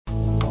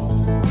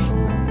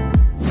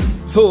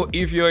So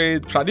if you're a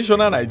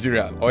traditional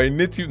Nigerian or a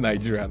native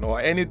Nigerian or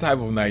any type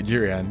of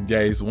Nigerian,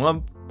 there is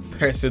one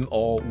person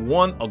or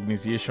one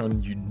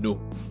organization you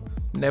know,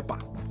 NEPA.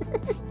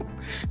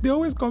 They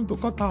always come to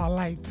cut our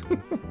light.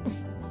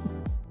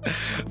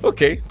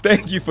 Okay,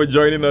 thank you for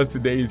joining us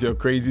today. It's your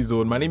Crazy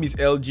Zone. My name is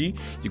LG.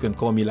 You can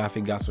call me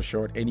Laughing Gas for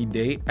short any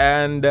day.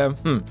 And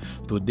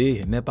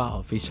today, NEPA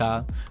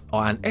official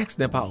or an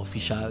ex-NEPA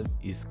official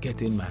is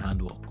getting my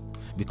handwork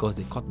because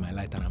they cut my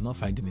light and I'm not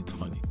finding it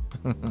funny.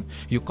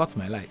 You cut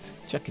my light.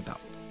 Check it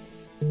out.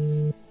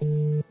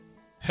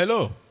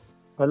 Hello.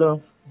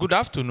 Hello. Good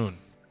afternoon.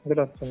 Good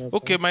afternoon.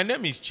 Okay, my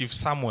name is Chief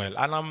Samuel,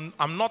 and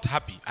I'm not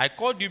happy. I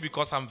called you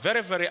because I'm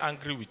very, very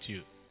angry with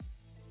you.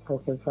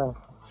 Okay, sir.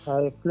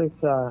 Please,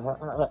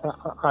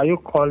 are you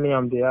calling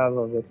on behalf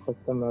of the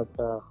customer,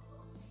 sir?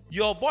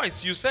 Your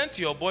boys, you sent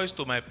your boys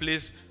to my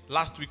place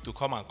last week to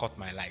come and cut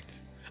my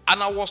light.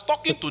 And I was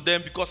talking to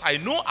them because I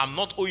know I'm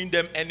not owing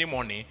them any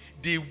money.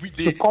 They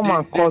cut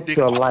my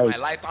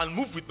light and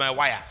move with my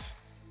wires.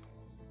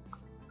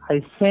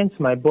 I sent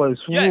my boys.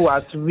 Yes. Who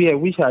at where?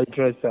 Which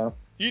address, sir?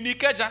 In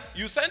Ikeja,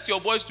 you sent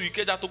your boys to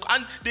Ikeja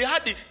and they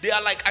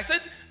are like, I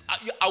said,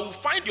 I will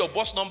find your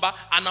boss number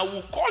and I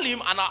will call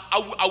him and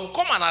I will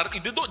come and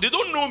they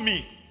don't know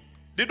me.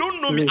 They don't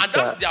know me, and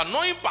that's the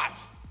annoying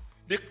part.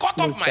 They cut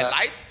off my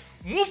light,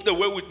 moved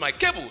away with my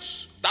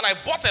cables that I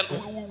bought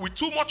with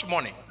too much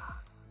money.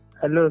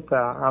 Hello, sir.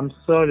 I'm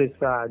sorry,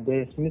 sir.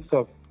 There's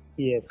mix-up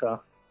here, sir.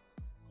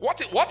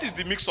 What is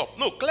the mix-up?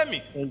 No, clear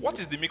me. What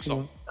is the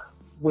mix-up?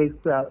 Wait,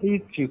 sir.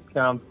 If you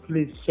can,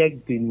 please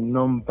check the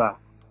number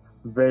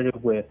very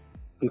well,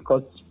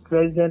 because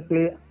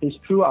presently, it's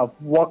true I've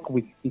worked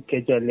with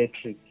Ikeja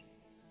Electric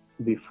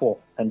before,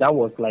 and that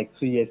was like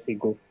 2 years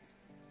ago.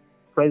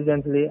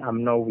 Presently,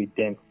 I'm not with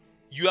them.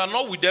 You are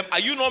not with them?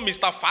 Are you not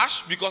Mr.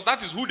 Fash? Because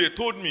that is who they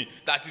told me.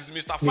 That is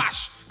Mr.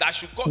 Fash. That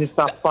should call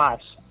Mr.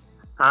 Fash.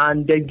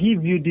 And they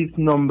give you this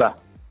number.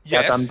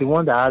 Yes. That I'm the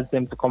one that asked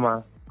them to come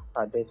and...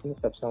 there's no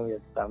exception here,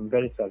 sir. I'm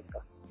very sorry,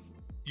 sir.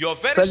 You're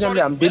very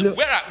presently, sorry.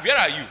 Where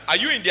are you? Are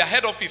you in their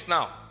head office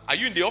now? Are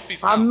you in the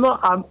office now? I'm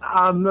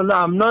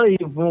not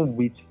even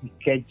with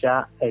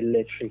Ikeja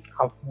Electric.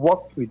 I've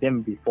worked with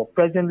them before.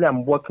 Presently,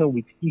 I'm working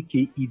with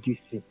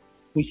EKEDC,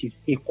 which is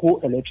Eco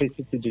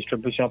Electricity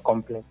Distribution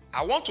Company.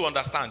 I want to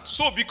understand.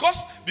 So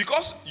because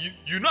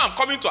you know I'm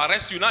coming to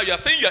arrest you now, you are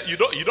saying you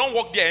don't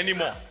work there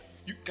anymore.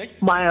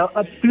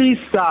 Please,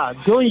 sir,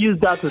 don't use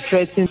that to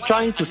threaten.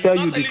 Trying to tell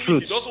you the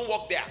truth. He doesn't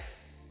work there.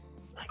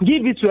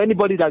 Give it to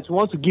anybody that you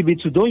want to give it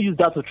to. Don't use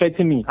that to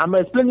threaten me. I'm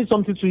explaining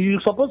something to you.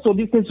 You're supposed to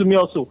listen to me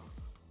also.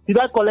 Did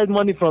I collect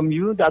money from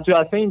you that you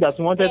are saying that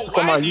you wanted to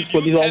come and use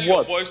police on what? Why did you tell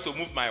your boys to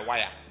move my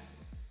wire?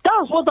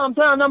 That's what I'm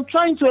saying, and I'm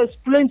trying to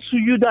explain to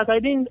you that I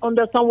didn't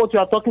understand what you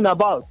are talking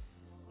about.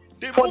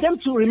 For them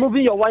to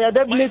removing your wire,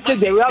 definitely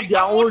they will have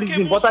their own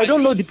reason, but I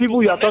don't know the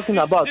people you are talking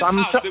about.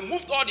 They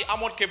moved all the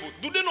armored cable.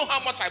 Do they know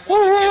how much I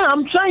bought?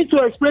 I'm trying to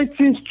explain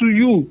things to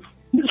you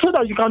so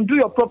that you can do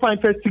your proper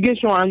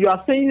investigation, and you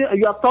are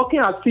talking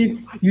as if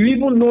you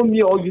even know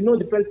me or you know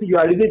the person you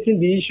are relating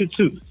the issue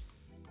to.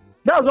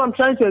 That's what I'm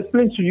trying to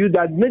explain to you,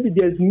 that maybe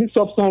there's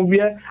mix-up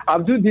somewhere.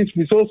 I've done this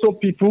with also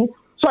people,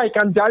 so I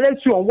can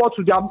direct you on what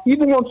to do. I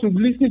even want to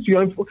listen to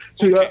you,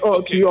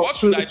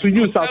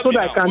 sir, so that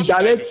I can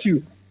direct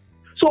you.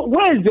 So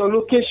where is your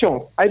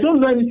location? I don't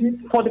know anything.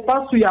 For the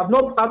past 2 years,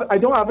 I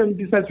don't have any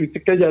business with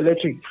Ikeja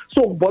Electric.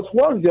 So, but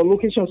what is your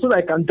location so that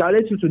I can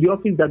direct you to the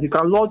office that you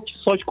can lodge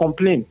such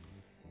complaint?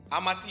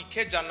 I'm at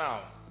Ikeja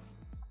now.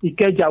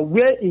 Ikeja,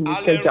 where in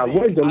Ikeja?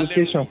 Where is the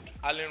location?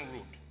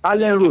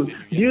 Allen Road. Yes.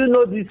 Do you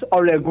know this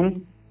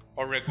Oregon?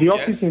 The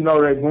office in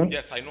Oregon?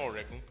 Yes, I know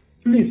Oregon.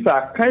 Please,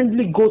 sir,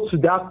 kindly go to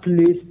that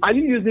place. Are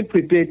you using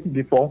prepaid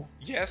before?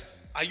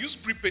 Yes, I use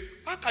prepaid.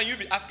 How can you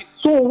be asking?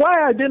 So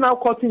why are they now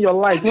cutting your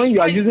light when you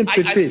are using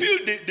prepaid? I feel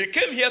they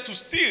came here to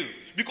steal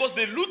because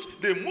they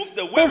moved the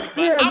way with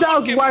my that's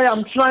cables. why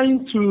I'm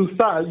trying to,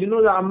 sir. You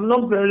know, I'm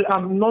not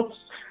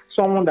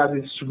someone that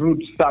is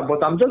rude, sir,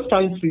 but I'm just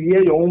trying to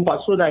hear your own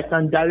part so that I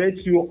can direct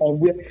you on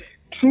where.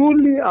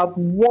 Truly, I've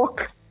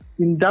worked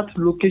in that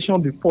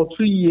location before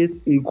 2 years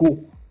ago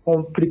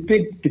on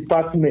prepaid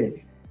department.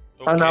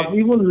 Okay. And I've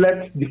even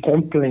left the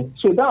complaint.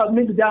 So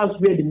maybe that's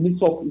where the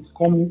mix-up is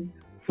coming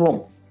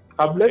from.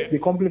 I've left the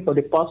company for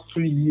the past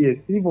 2 years.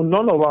 Even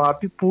none of our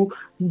people,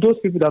 those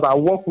people that I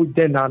work with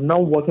then are now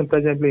working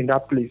presently in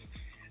that place.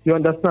 You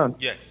understand?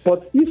 Yes.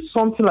 But if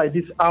something like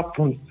this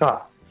happens,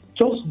 sir,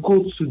 just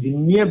go to the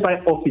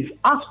nearby office.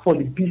 Ask for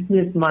the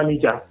business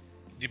manager.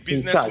 The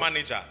business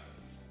manager?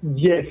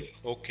 Yes.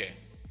 Okay.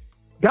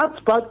 That's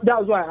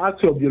why I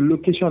asked you of your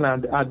location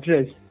and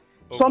address.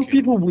 Okay. Some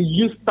people will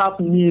use staff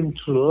name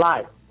to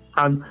lie.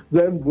 And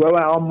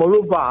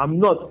moreover, I'm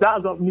not.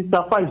 That's not,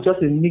 Mr. Fa is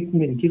just a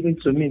nickname given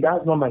to me.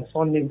 That's not my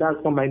surname.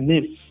 That's not my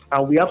name.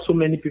 And we have so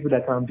many people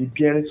that can be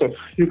bearing. So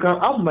you can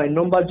have my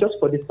number just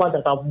for the fact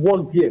that I've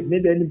worked here.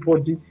 Maybe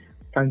anybody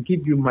can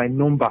give you my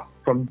number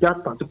from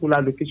that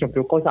particular location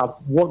because I've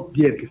worked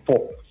there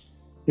before.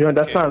 You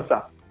understand,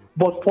 sir?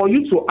 But for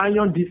you to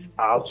iron this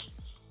out,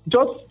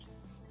 just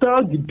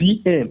tell the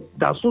BM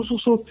that so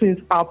things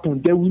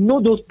happen. They will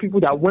know those people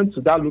that went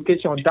to that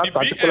location on that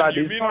particular BM,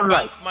 you day. mean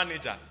bank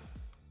manager?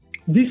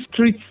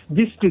 District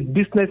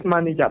business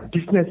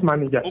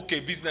manager. Okay,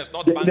 business,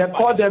 not They bank manager.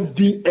 call them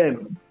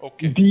DM.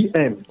 Okay.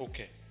 DM.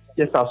 Okay.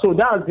 Yes, sir. So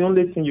that's the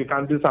only thing you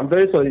can do. So I'm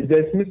very sorry.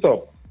 There's mix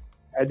up.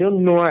 I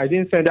don't know. I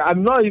didn't send it.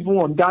 I'm not even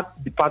on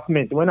that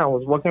department when I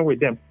was working with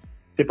them.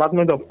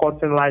 Department of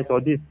Cutting Light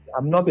or this.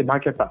 I'm not a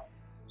marketer.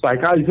 So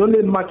it's only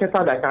a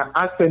marketer that can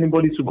ask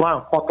anybody to go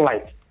and cut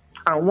light.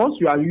 And once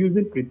you are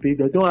using prepaid,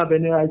 they don't have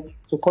any right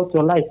to cut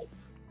your light.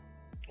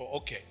 Oh,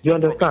 okay. Do you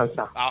understand,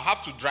 sir? I'll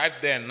have to drive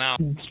there now.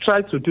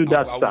 Try to do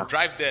that, I sir. will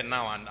drive there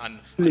now and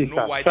Please, know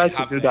sir, why try they to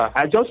have do that.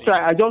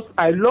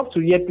 I love to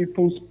hear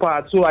people's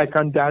part so I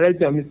can direct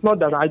them. It's not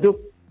that I don't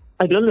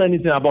know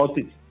anything about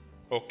it.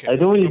 Okay. I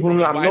don't even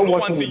know. But I'm I not know working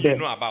one thing with you them.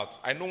 know about.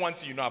 I know one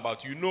thing you know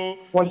about. You know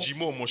What?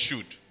 Jimo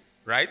Moshood,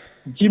 right?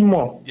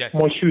 Jimo Yes.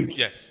 Moshood.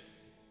 Yes.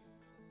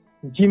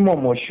 Jimo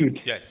Moshood.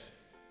 Yes.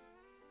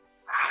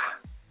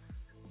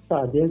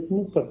 Sir, there's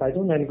no stuff. I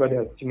don't know anybody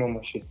else. Jimo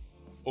Moshood.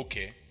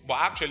 Okay. But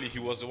actually, he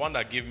was the one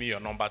that gave me your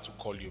number to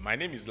call you. My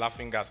name is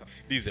Laughing Gas.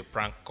 This is a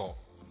prank call.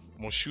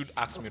 Moshood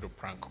asked me to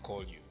prank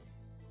call you.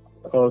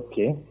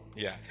 Okay.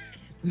 Yeah.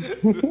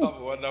 You have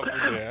a wonderful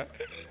day.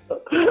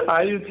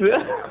 Are you too?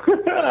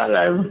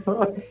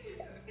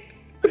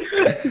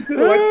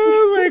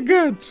 Oh my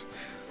God.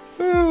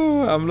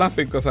 Oh, I'm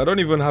laughing because I don't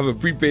even have a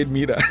prepaid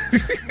meter.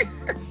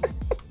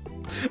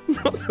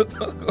 Not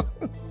at all.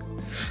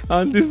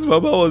 And this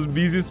Baba was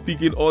busy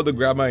speaking all the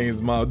grammar in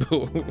his mouth.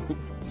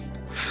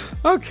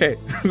 Okay.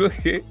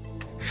 Okay.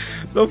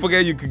 Don't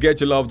forget you could get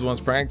your loved ones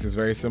pranked. It's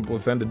very simple.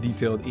 Send the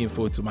detailed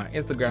info to my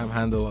Instagram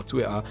handle or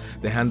Twitter.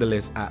 The handle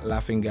is at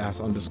LaughingGas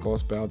 _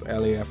 spelled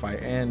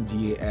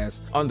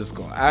LAFINGAS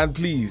 _. And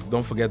please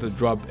don't forget to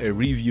drop a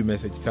review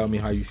message. Tell me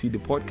how you see the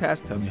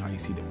podcast. Tell me how you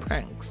see the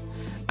pranks.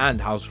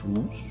 And house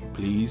rules,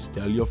 please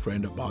tell your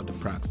friend about the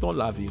pranks. Don't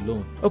laugh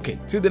alone. Okay,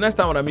 till the next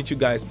time when I meet you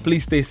guys,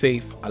 please stay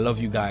safe. I love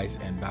you guys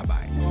and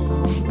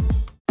bye-bye.